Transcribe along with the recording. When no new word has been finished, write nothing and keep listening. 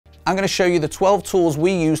I'm going to show you the 12 tools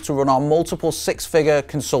we use to run our multiple six-figure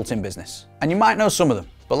consulting business. And you might know some of them,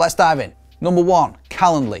 but let's dive in. Number 1,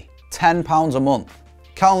 Calendly, £10 a month.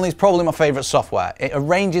 Calendly is probably my favorite software. It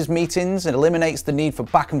arranges meetings, it eliminates the need for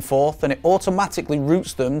back and forth, and it automatically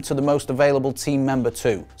routes them to the most available team member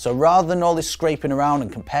too. So rather than all this scraping around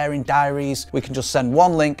and comparing diaries, we can just send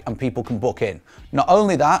one link and people can book in. Not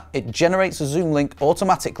only that, it generates a Zoom link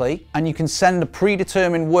automatically, and you can send a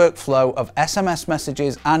predetermined workflow of SMS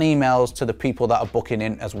messages and emails to the people that are booking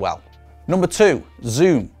in as well. Number 2,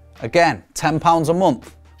 Zoom. Again, £10 a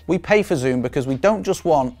month. We pay for Zoom because we don't just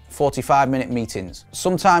want 45-minute meetings.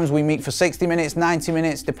 Sometimes we meet for 60 minutes, 90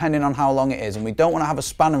 minutes, depending on how long it is, and we don't want to have a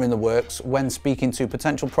spanner in the works when speaking to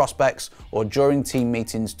potential prospects or during team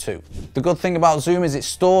meetings too. The good thing about Zoom is it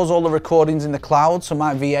stores all the recordings in the cloud, so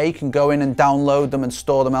my VA can go in and download them and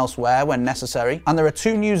store them elsewhere when necessary. And there are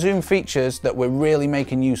 2 new Zoom features that we're really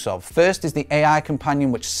making use of. First is the AI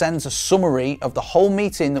companion, which sends a summary of the whole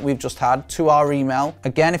meeting that we've just had to our email.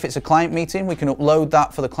 Again, if it's a client meeting, we can upload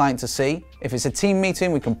that for the client to see. If it's a team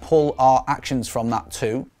meeting, we can pull our actions from that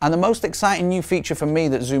too. And the most exciting new feature for me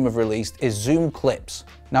that Zoom have released is Zoom Clips.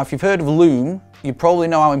 Now, if you've heard of Loom, you probably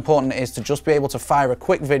know how important it is to just be able to fire a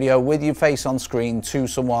quick video with your face on screen to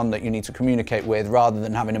someone that you need to communicate with rather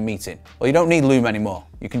than having a meeting. Well, you don't need Loom anymore.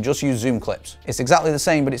 You can just use Zoom Clips. It's exactly the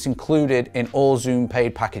same, but it's included in all Zoom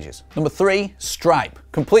paid packages. Number 3, Stripe.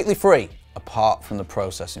 Completely free, apart from the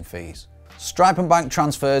processing fees. Stripe and bank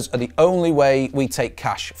transfers are the only way we take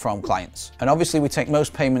cash from clients. And obviously we take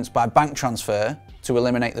most payments by bank transfer to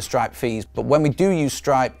eliminate the Stripe fees, but when we do use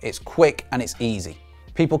Stripe, it's quick and it's easy.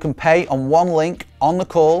 People can pay on one link on the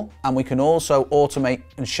call, and we can also automate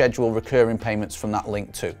and schedule recurring payments from that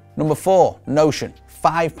link too. Number 4, Notion,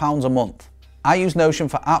 £5 a month. I use Notion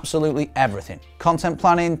for absolutely everything. Content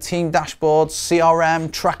planning, team dashboards,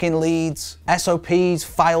 CRM, tracking leads, SOPs,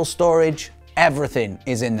 file storage, everything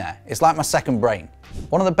is in there. It's like my second brain.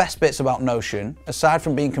 One of the best bits about Notion, aside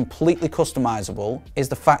from being completely customizable, is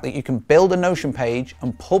the fact that you can build a Notion page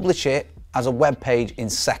and publish it as a web page in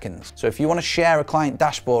seconds. So if you want to share a client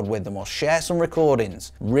dashboard with them or share some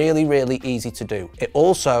recordings, really, really easy to do. It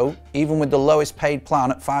also, even with the lowest paid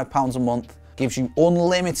plan at £5 a month, gives you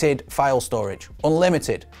unlimited file storage.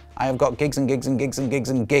 Unlimited. I have got gigs and gigs and gigs and gigs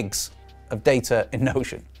and gigs of data in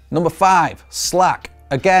Notion. Number 5, Slack.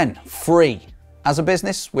 Again, free. As a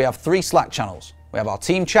business, we have 3 Slack channels. We have our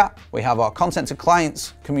team chat, we have our content to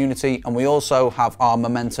clients community, and we also have our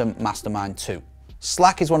Momentum Mastermind too.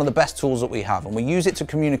 Slack is one of the best tools that we have, and we use it to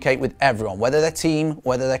communicate with everyone, whether they're team,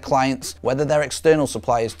 whether they're clients, whether they're external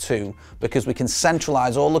suppliers too, because we can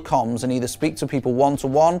centralize all the comms and either speak to people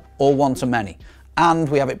one-to-one or one-to-many. And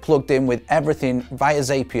we have it plugged in with everything via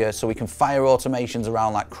Zapier, so we can fire automations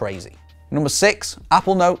around like crazy. Number 6,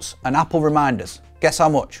 Apple Notes and Apple Reminders. Guess how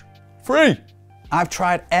much? Free! I've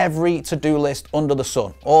tried every to-do list under the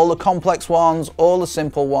sun. All the complex ones, all the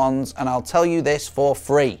simple ones, and I'll tell you this for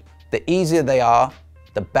free. The easier they are,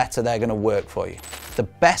 the better they're gonna work for you. The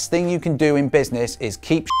best thing you can do in business is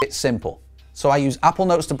keep shit simple. So I use Apple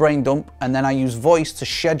Notes to brain dump, and then I use voice to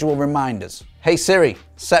schedule reminders. Hey Siri,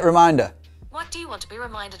 set reminder. What do you want to be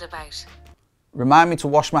reminded about? Remind me to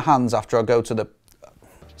wash my hands after I go to the...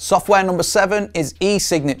 Software number 7 is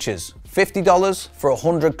eSignatures. $50 for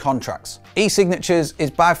 100 contracts. eSignatures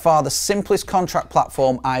is by far the simplest contract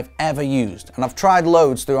platform I've ever used, and I've tried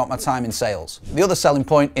loads throughout my time in sales. The other selling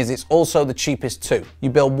point is it's also the cheapest too. You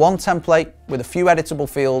build one template with a few editable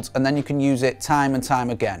fields, and then you can use it time and time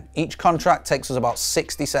again. Each contract takes us about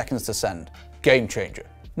 60 seconds to send. Game changer.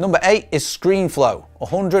 Number 8 is ScreenFlow,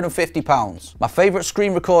 £150. My favorite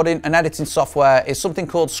screen recording and editing software is something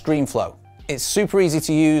called ScreenFlow. It's super easy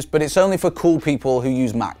to use, but it's only for cool people who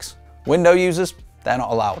use Macs. Windows users, they're not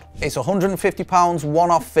allowed. It's £150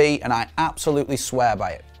 one-off fee, and I absolutely swear by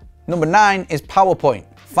it. Number 9 is PowerPoint,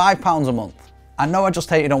 £5 a month. I know I just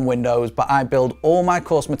hated on Windows, but I build all my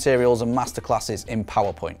course materials and masterclasses in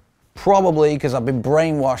PowerPoint. Probably because I've been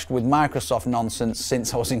brainwashed with Microsoft nonsense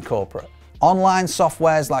since I was in corporate. Online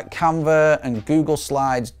softwares like Canva and Google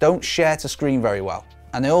Slides don't share to screen very well.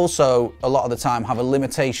 And they also, a lot of the time, have a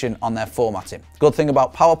limitation on their formatting. Good thing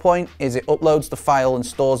about PowerPoint is it uploads the file and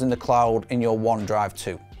stores in the cloud in your OneDrive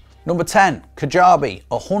too. Number 10, Kajabi,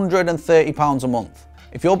 £130 a month.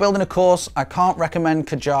 If you're building a course, I can't recommend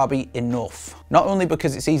Kajabi enough. Not only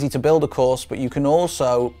because it's easy to build a course, but you can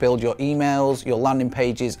also build your emails, your landing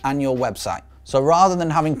pages, and your website. So rather than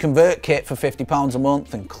having ConvertKit for £50 a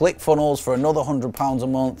month and ClickFunnels for another £100 a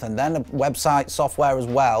month and then a website software as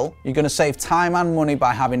well, you're going to save time and money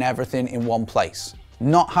by having everything in one place.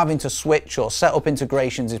 Not having to switch or set up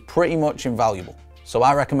integrations is pretty much invaluable. So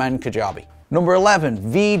I recommend Kajabi. Number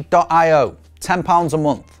 11, Veed.io, £10 a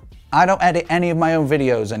month. I don't edit any of my own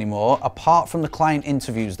videos anymore, apart from the client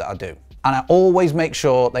interviews that I do. And I always make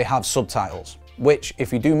sure they have subtitles, which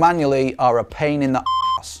if you do manually are a pain in the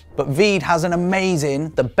ass. But Veed has an amazing,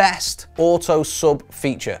 the best auto sub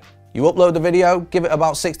feature. You upload the video, give it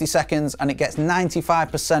about 60 seconds, and it gets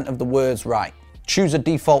 95% of the words right. Choose a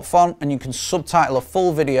default font and you can subtitle a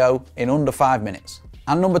full video in under 5 minutes.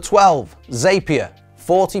 And number 12, Zapier,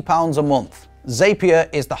 £40 a month. Zapier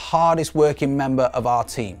is the hardest working member of our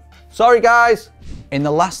team. Sorry guys! In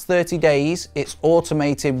the last 30 days, it's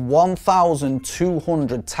automated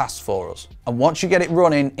 1,200 tasks for us. And once you get it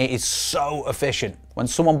running, it is so efficient. When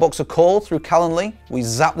someone books a call through Calendly, we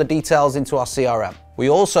zap the details into our CRM. We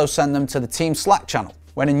also send them to the team Slack channel.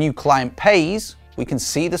 When a new client pays, we can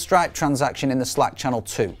see the Stripe transaction in the Slack channel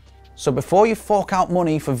too. So before you fork out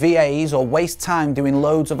money for VAs or waste time doing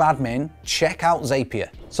loads of admin, check out Zapier.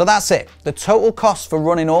 So that's it. The total cost for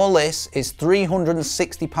running all this is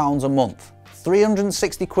 £360 a month.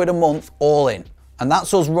 360 quid a month all in. And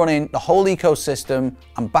that's us running the whole ecosystem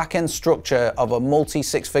and back-end structure of a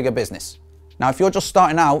multi-six-figure business. Now, if you're just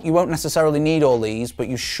starting out, you won't necessarily need all these, but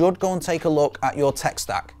you should go and take a look at your tech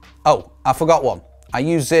stack. Oh, I forgot one. I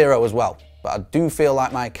use Xero as well, but I do feel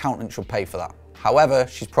like my accountant should pay for that. However,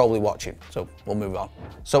 she's probably watching, so we'll move on.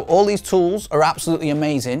 So all these tools are absolutely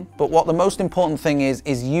amazing, but what the most important thing is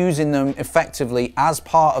using them effectively as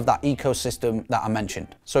part of that ecosystem that I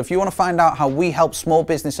mentioned. So if you want to find out how we help small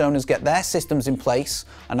business owners get their systems in place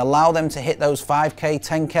and allow them to hit those 5K,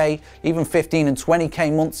 10K, even 15 and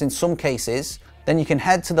 20K months in some cases, then you can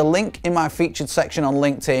head to the link in my featured section on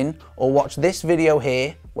LinkedIn or watch this video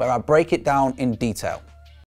here where I break it down in detail.